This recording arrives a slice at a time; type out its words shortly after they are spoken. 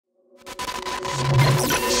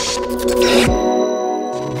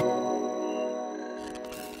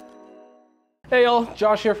Hey y'all,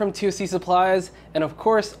 Josh here from TOC Supplies, and of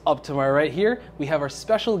course, up to my right here, we have our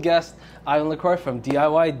special guest, Yvan from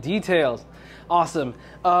DIY Details. Awesome.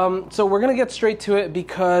 So we're gonna get straight to it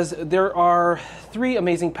because there are 3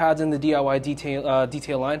 amazing pads in the DIY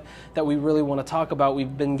detail line that we really want to talk about.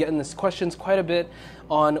 We've been getting these questions quite a bit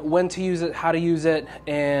on when to use it, how to use it,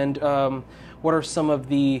 and what are some of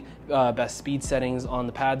the best speed settings on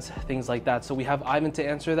the pads, things like that. So we have Yvan to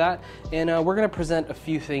answer that, and we're gonna present a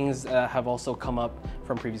few things that have also come up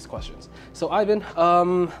from previous questions. So Yvan,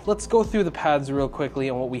 let's go through the pads real quickly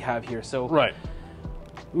and what we have here. So right.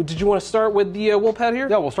 Did you want to start with the wool pad here?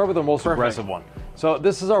 Yeah, we'll start with the most aggressive one. So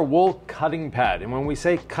this is our wool cutting pad, and when we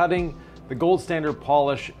say cutting, the gold standard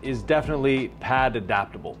polish is definitely pad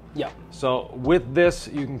adaptable. Yeah. So with this,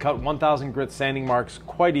 you can cut 1,000 grit sanding marks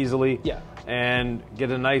quite easily. Yeah. And get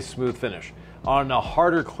a nice smooth finish. On a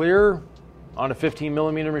harder clear, on a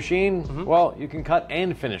 15mm machine, well, you can cut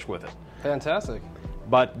and finish with it. Fantastic.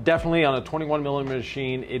 But definitely on a 21mm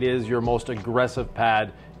machine, it is your most aggressive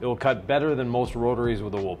pad. It will cut better than most rotaries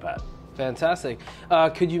with a wool pad. Fantastic.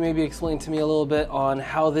 Could you maybe explain to me a little bit on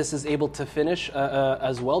how this is able to finish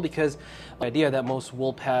as well? Because the idea that most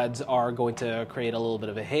wool pads are going to create a little bit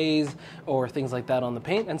of a haze or things like that on the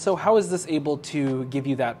paint. And so how is this able to give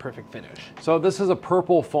you that perfect finish? So this is a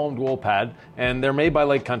purple foamed wool pad, and they're made by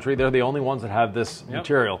Lake Country. They're the only ones that have this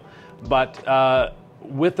material. But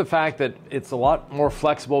with the fact that it's a lot more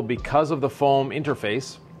flexible because of the foam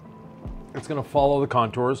interface, it's going to follow the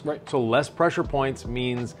contours. Right. So less pressure points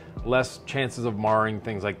means less chances of marring,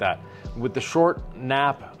 things like that. With the short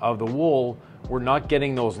nap of the wool, we're not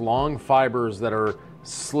getting those long fibers that are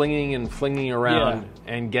slinging and flinging around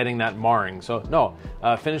and getting that marring. So no,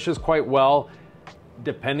 finishes quite well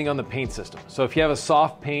depending on the paint system. So if you have a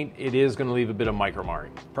soft paint, it is going to leave a bit of micro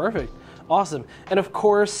marring. Perfect. Awesome. And of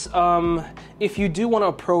course, if you do want to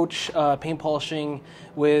approach paint polishing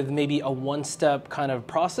with maybe a one-step kind of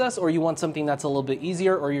process, or you want something that's a little bit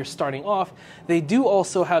easier, or you're starting off, they do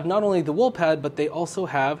also have not only the wool pad, but they also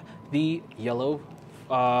have the yellow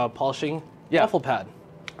polishing waffle pad.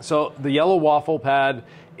 So the yellow waffle pad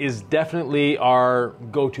is definitely our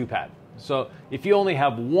go-to pad. So if you only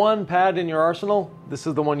have one pad in your arsenal, this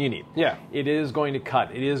is the one you need. Yeah. It is going to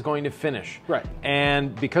cut. It is going to finish. Right.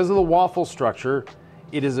 And because of the waffle structure,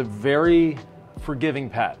 it is a very forgiving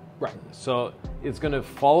pad. Right. So it's going to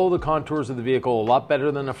follow the contours of the vehicle a lot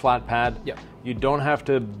better than a flat pad. Yeah. You don't have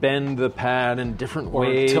to bend the pad in different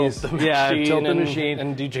ways. Tilt the machine, tilt the machine.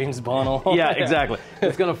 And do James Bond. Yeah, exactly.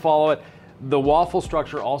 It's going to follow it. The waffle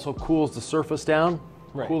structure also cools the surface down.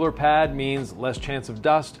 Right. Cooler pad means less chance of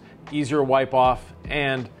dust, easier wipe off,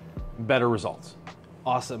 and better results.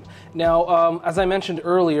 Awesome. Now, as I mentioned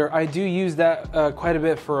earlier, I do use that quite a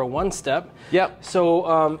bit for a one-step. Yep.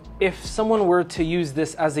 So if someone were to use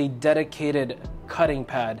this as a dedicated cutting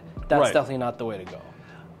pad, that's definitely not the way to go.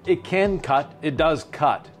 It can cut. It does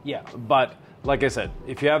cut. Yeah. But like I said,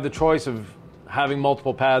 if you have the choice of having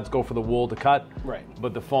multiple pads, go for the wool to cut,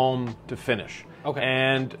 but the foam to finish. Okay.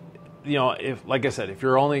 And you know, if like I said, if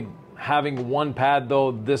you're only having one pad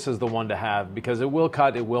though, this is the one to have because it will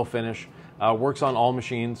cut, it will finish. Works on all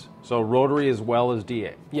machines, so rotary as well as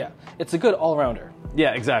DA. Yeah, it's a good all-rounder.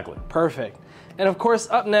 Yeah, exactly. Perfect. And of course,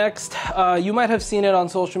 up next, you might have seen it on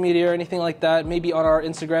social media or anything like that, maybe on our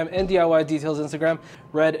Instagram and DIY Details Instagram,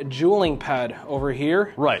 red jeweling pad over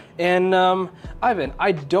here. Right. And Yvan,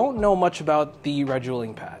 I don't know much about the red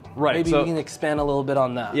jeweling pad. Right. Maybe you can expand a little bit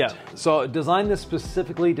on that. Yeah, so design this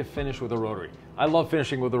specifically to finish with a rotary. I love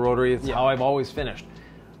finishing with a rotary, it's how I've always finished.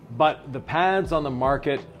 But the pads on the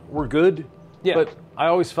market were good, but I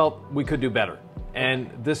always felt we could do better.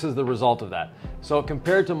 And this is the result of that. So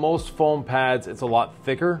compared to most foam pads, it's a lot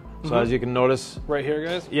thicker. So as you can notice. Right here,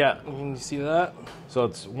 guys? Yeah. You can see that? So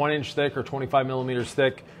it's 1 inch thick or 25mm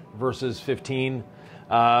thick versus 15.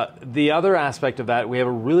 The other aspect of that, we have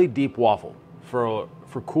a really deep waffle for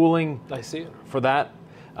cooling. I see it. For that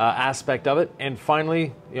aspect of it. And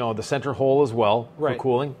finally, you know, the center hole as well for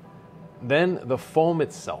cooling. Then the foam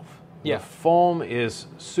itself. Yeah. The foam is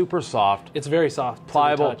super soft. It's very soft,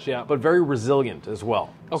 pliable, to the touch, but very resilient as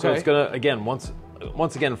well. Okay. So it's gonna, again, once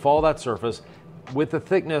again, follow that surface. With the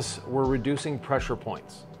thickness, we're reducing pressure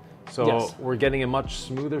points. So we're getting a much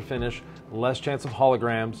smoother finish, less chance of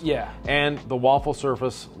holograms. Yeah. And the waffle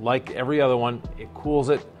surface, like every other one, it cools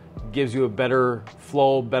it, gives you a better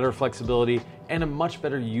flow, better flexibility, and a much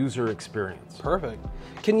better user experience. Perfect.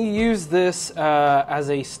 Can you use this as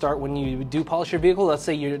a start when you do polish your vehicle? Let's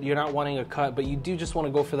say you're not wanting a cut, but you do just want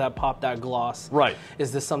to go for that pop, that gloss. Right.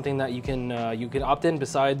 Is this something that you can opt in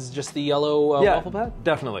besides just the yellow waffle pad?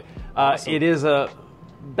 Definitely. Awesome. It is a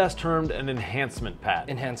best termed an enhancement pad.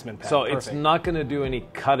 Enhancement pad. So Perfect. it's not going to do any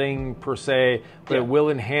cutting per se, but it will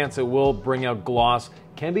enhance, it will bring out gloss.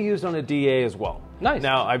 Can be used on a DA as well. Nice.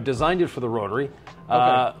 Now, I've designed it for the Rotary,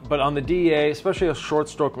 but on the DA, especially a short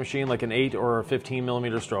stroke machine like an 8 or a 15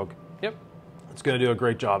 millimeter stroke, Yep. it's going to do a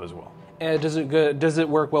great job as well. And does it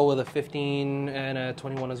work well with a 15 and a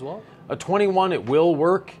 21 as well? A 21, it will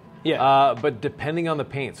work. Yeah. But depending on the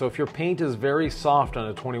paint. So if your paint is very soft on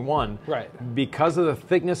a 21, right, because of the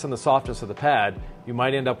thickness and the softness of the pad, you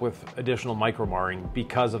might end up with additional micro marring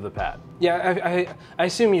because of the pad. Yeah, I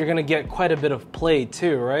assume you're going to get quite a bit of play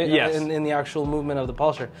too, right? Yes. In the actual movement of the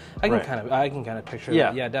polisher. I can kind of picture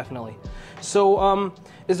that. Yeah, definitely. So,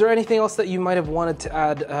 is there anything else that you might have wanted to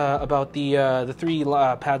add about the 3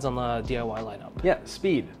 pads on the DIY lineup? Yeah,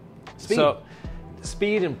 speed. So,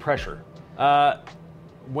 speed and pressure.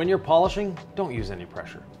 When you're polishing, don't use any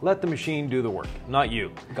pressure. Let the machine do the work, not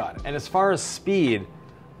you. Got it. And as far as speed,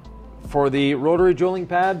 for the rotary jeweling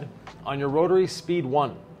pad, on your rotary, speed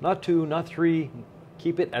 1, not 2, not 3.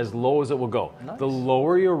 Keep it as low as it will go. Nice. The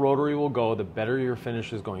lower your rotary will go, the better your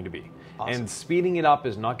finish is going to be. Awesome. And speeding it up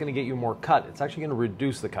is not going to get you more cut. It's actually going to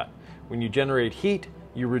reduce the cut. When you generate heat,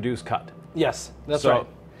 you reduce cut. Yes, that's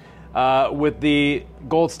right. With the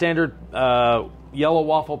gold standard yellow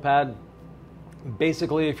waffle pad,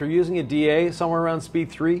 basically, if you're using a DA somewhere around speed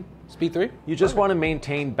 3, you just want to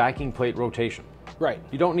maintain backing plate rotation. Right.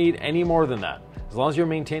 You don't need any more than that. As long as you're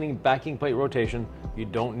maintaining backing plate rotation, you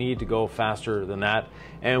don't need to go faster than that.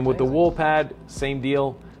 And with the wool pad, same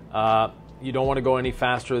deal. You don't want to go any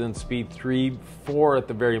faster than speed 3, 4 at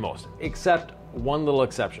the very most, except one little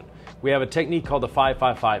exception. We have a technique called the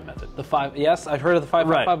 5-5-5 method. Yes, I've heard of the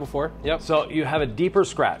 5-5-5 before. Yep. So you have a deeper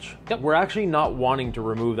scratch. Yep. We're actually not wanting to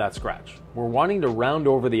remove that scratch. We're wanting to round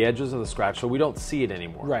over the edges of the scratch so we don't see it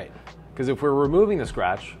anymore. Right. Because if we're removing the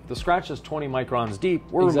scratch is 20 microns deep,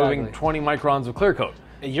 we're removing 20 microns of clear coat.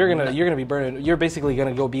 You're gonna be burning. You're basically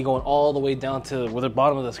gonna be going all the way down to the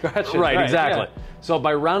bottom of the scratch. Right, exactly. Yeah. So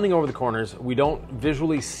by rounding over the corners, we don't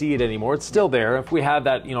visually see it anymore. It's still there. If we have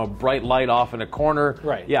that, bright light off in a corner,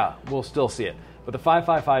 right, yeah, we'll still see it. But the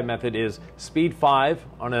 5-5-5 method is speed 5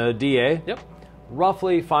 on a DA. Yep.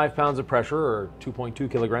 Roughly 5 pounds of pressure, or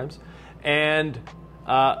 2.2 kilograms, and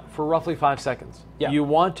for roughly 5 seconds. Yeah. You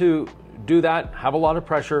want to do that, have a lot of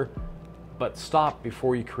pressure, but stop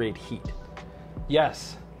before you create heat.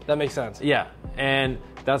 Yes, that makes sense. Yeah, and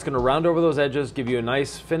that's going to round over those edges, give you a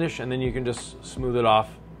nice finish, and then you can just smooth it off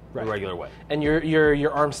the regular way. And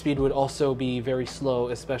your arm speed would also be very slow,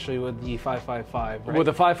 especially with the 5-5-5, right? With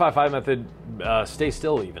the 5-5-5 method, stay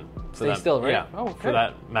still even. Stay still, right? Yeah, oh, okay. For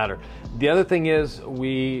that matter. The other thing is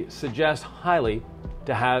we suggest highly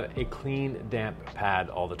to have a clean, damp pad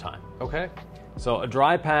all the time. Okay. So a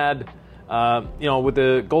dry pad, with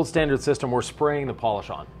the gold standard system, we're spraying the polish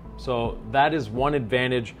on. So that is one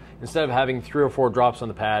advantage. Instead of having 3 or 4 drops on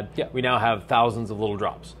the pad, we now have thousands of little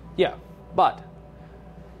drops. Yeah. But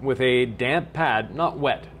with a damp pad, not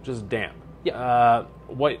wet, just damp,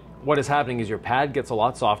 what is happening is your pad gets a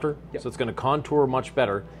lot softer, so it's going to contour much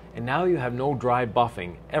better, and now you have no dry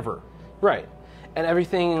buffing ever. Right. And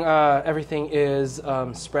everything is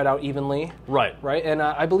spread out evenly. Right. Right. And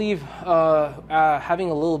I believe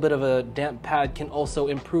having a little bit of a damp pad can also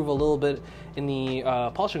improve a little bit in the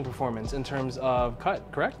polishing performance in terms of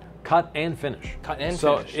cut, correct? Cut and finish. Cut and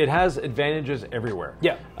so finish. It has advantages everywhere.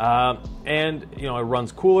 Yeah. And it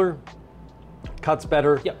runs cooler, cuts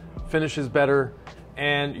better, Yep. finishes better,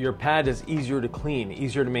 and your pad is easier to clean,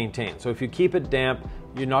 easier to maintain. So if you keep it damp,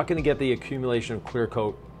 you're not going to get the accumulation of clear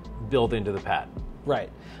coat built into the pad. Right.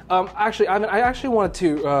 Actually, I actually wanted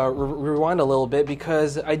to rewind a little bit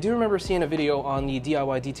because I do remember seeing a video on the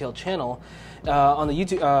DIY Detail channel, on the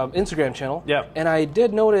YouTube Instagram channel. Yeah. And I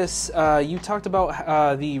did notice you talked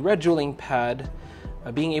about the red jeweling pad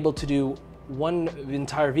being able to do one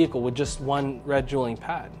entire vehicle with just one red jeweling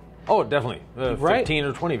pad. Oh, definitely. Right? 15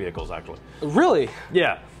 or 20 vehicles, actually. Really?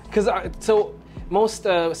 Yeah. Because most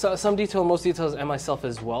details, and myself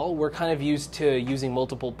as well, we're kind of used to using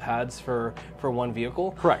multiple pads for one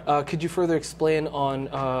vehicle. Correct. Could you further explain on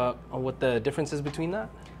what the difference is between that?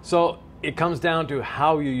 So it comes down to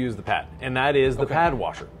how you use the pad, and that is the pad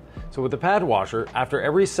washer. So with the pad washer, after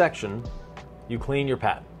every section, you clean your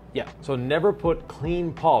pad. Yeah. So never put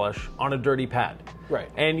clean polish on a dirty pad. Right.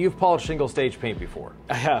 And you've polished single stage paint before.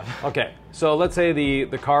 I have. Okay. So let's say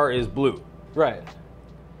the car is blue. Right.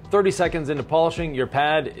 30 seconds into polishing, your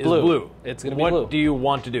pad is blue. It's going to be blue. What do you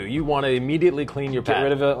want to do? You want to immediately clean your pad. Get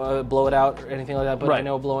rid of it, blow it out, or anything like that. But I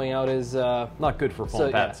know blowing out is not good for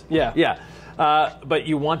foam pads. Yeah. Yeah. But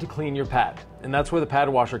you want to clean your pad, and that's where the pad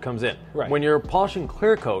washer comes in. Right. When you're polishing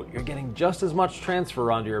clear coat, you're getting just as much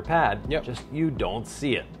transfer onto your pad, Yep. just you don't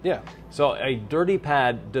see it. Yeah. So a dirty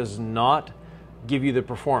pad does not give you the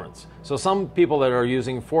performance. So some people that are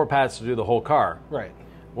using 4 pads to do the whole car, Right.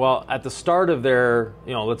 well, at the start of their,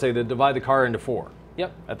 let's say they divide the car into 4.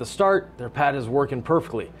 Yep. At the start, their pad is working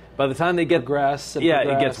perfectly. By the time they get Progress and it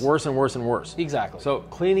progress. gets worse and worse and worse. Exactly. So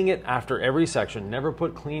cleaning it after every section, never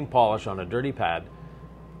put clean polish on a dirty pad.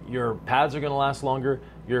 Your pads are going to last longer.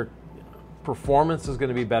 Your performance is going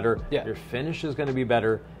to be better. Yeah. Your finish is going to be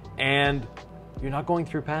better, and you're not going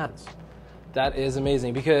through pads. That is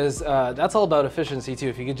amazing, because that's all about efficiency too.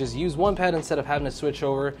 If you could just use one pad instead of having to switch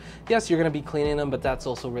over, yes, you're going to be cleaning them, but that's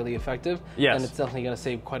also really effective. Yes. And it's definitely going to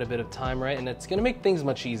save quite a bit of time, right? And it's going to make things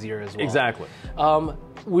much easier as well. Exactly.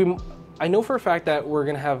 I know for a fact that we're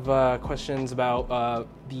going to have questions about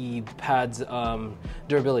the pad's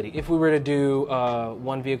durability. If we were to do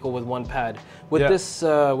one vehicle with one pad, would this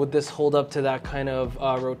hold up to that kind of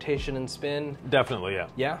rotation and spin? Definitely, yeah.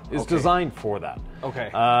 Yeah? It's Okay. designed for that.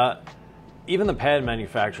 Okay. Even the pad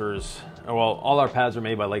manufacturers, well, all our pads are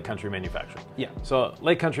made by Lake Country Manufacturing. Yeah. So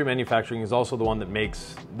Lake Country Manufacturing is also the one that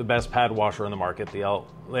makes the best pad washer on the market, the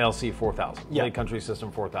LC 4000, Yeah. Lake Country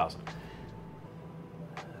System 4000.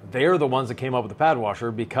 They're the ones that came up with the pad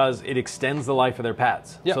washer because it extends the life of their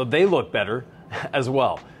pads. Yeah. So they look better as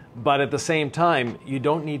well. But at the same time, you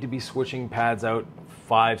don't need to be switching pads out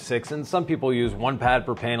 5, 6, and some people use 1 pad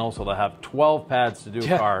per panel, so they'll have 12 pads to do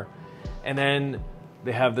a car. And then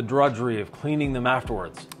they have the drudgery of cleaning them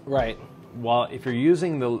afterwards. Right. Well, if you're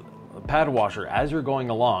using the pad washer as you're going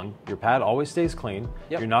along, your pad always stays clean.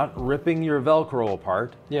 Yep. You're not ripping your Velcro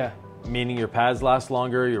apart, Yeah. meaning your pads last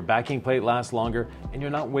longer, your backing plate lasts longer, and you're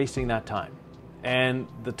not wasting that time. And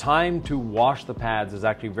the time to wash the pads is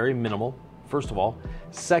actually very minimal, first of all.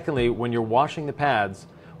 Secondly, when you're washing the pads,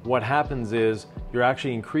 what happens is you're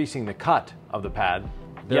actually increasing the cut of the pad.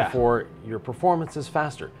 Therefore, your performance is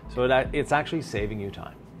faster. So it's actually saving you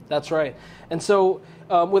time. That's right. And so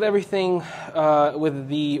with everything, with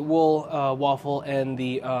the wool waffle and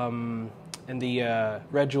the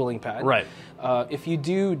red jeweling pad, Right. If you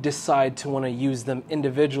do decide to want to use them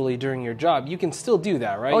individually during your job, you can still do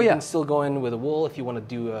that, right? Oh, You yeah. can still go in with a wool if you want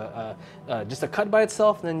to do just a cut by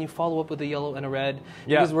itself, and then you follow up with a yellow and a red.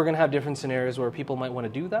 Yeah. Because we're going to have different scenarios where people might want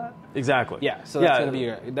to do that. Exactly. Yeah, so that's gonna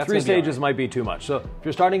be 3 stages might be too much. So if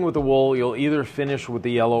you're starting with the wool, you'll either finish with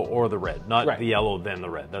the yellow or the red, not Right. the yellow then the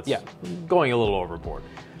red. That's Yeah. going a little overboard.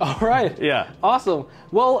 All right. Yeah. Awesome.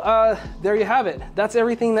 Well, there you have it. That's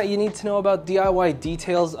everything that you need to know about DIY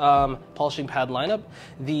Details polishing pad lineup.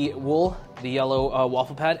 The wool, the yellow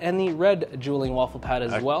waffle pad, and the red jeweling waffle pad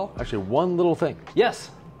as well. Actually, one little thing. Yes.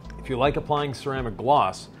 If you like applying ceramic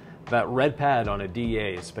gloss, that red pad on a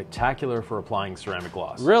DEA is spectacular for applying ceramic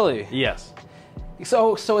gloss. Really? Yes.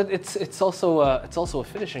 So it's also a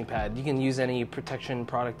finishing pad. You can use any protection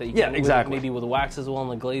product that you Yeah, can. exactly. Maybe with a wax as well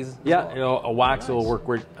and the glaze. as Yeah, well. a wax will work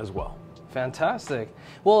great as well. Fantastic.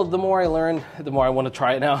 Well, the more I learn, the more I want to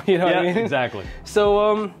try it now. You know what I mean? Exactly.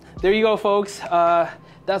 So there you go, folks.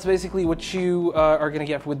 That's basically what you are going to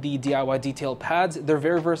get with the DIY detail pads. They're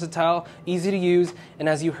very versatile, easy to use, and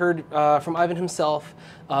as you heard from Yvan himself,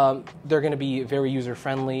 they're going to be very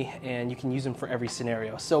user-friendly, and you can use them for every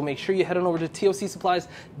scenario. So make sure you head on over to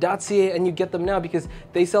TOCSupplies.ca and you get them now because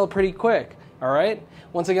they sell pretty quick. All right?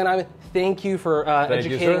 Once again, Yvan, thank you for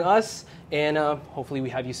educating us, and hopefully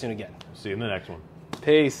we have you soon again. See you in the next one.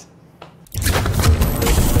 Peace.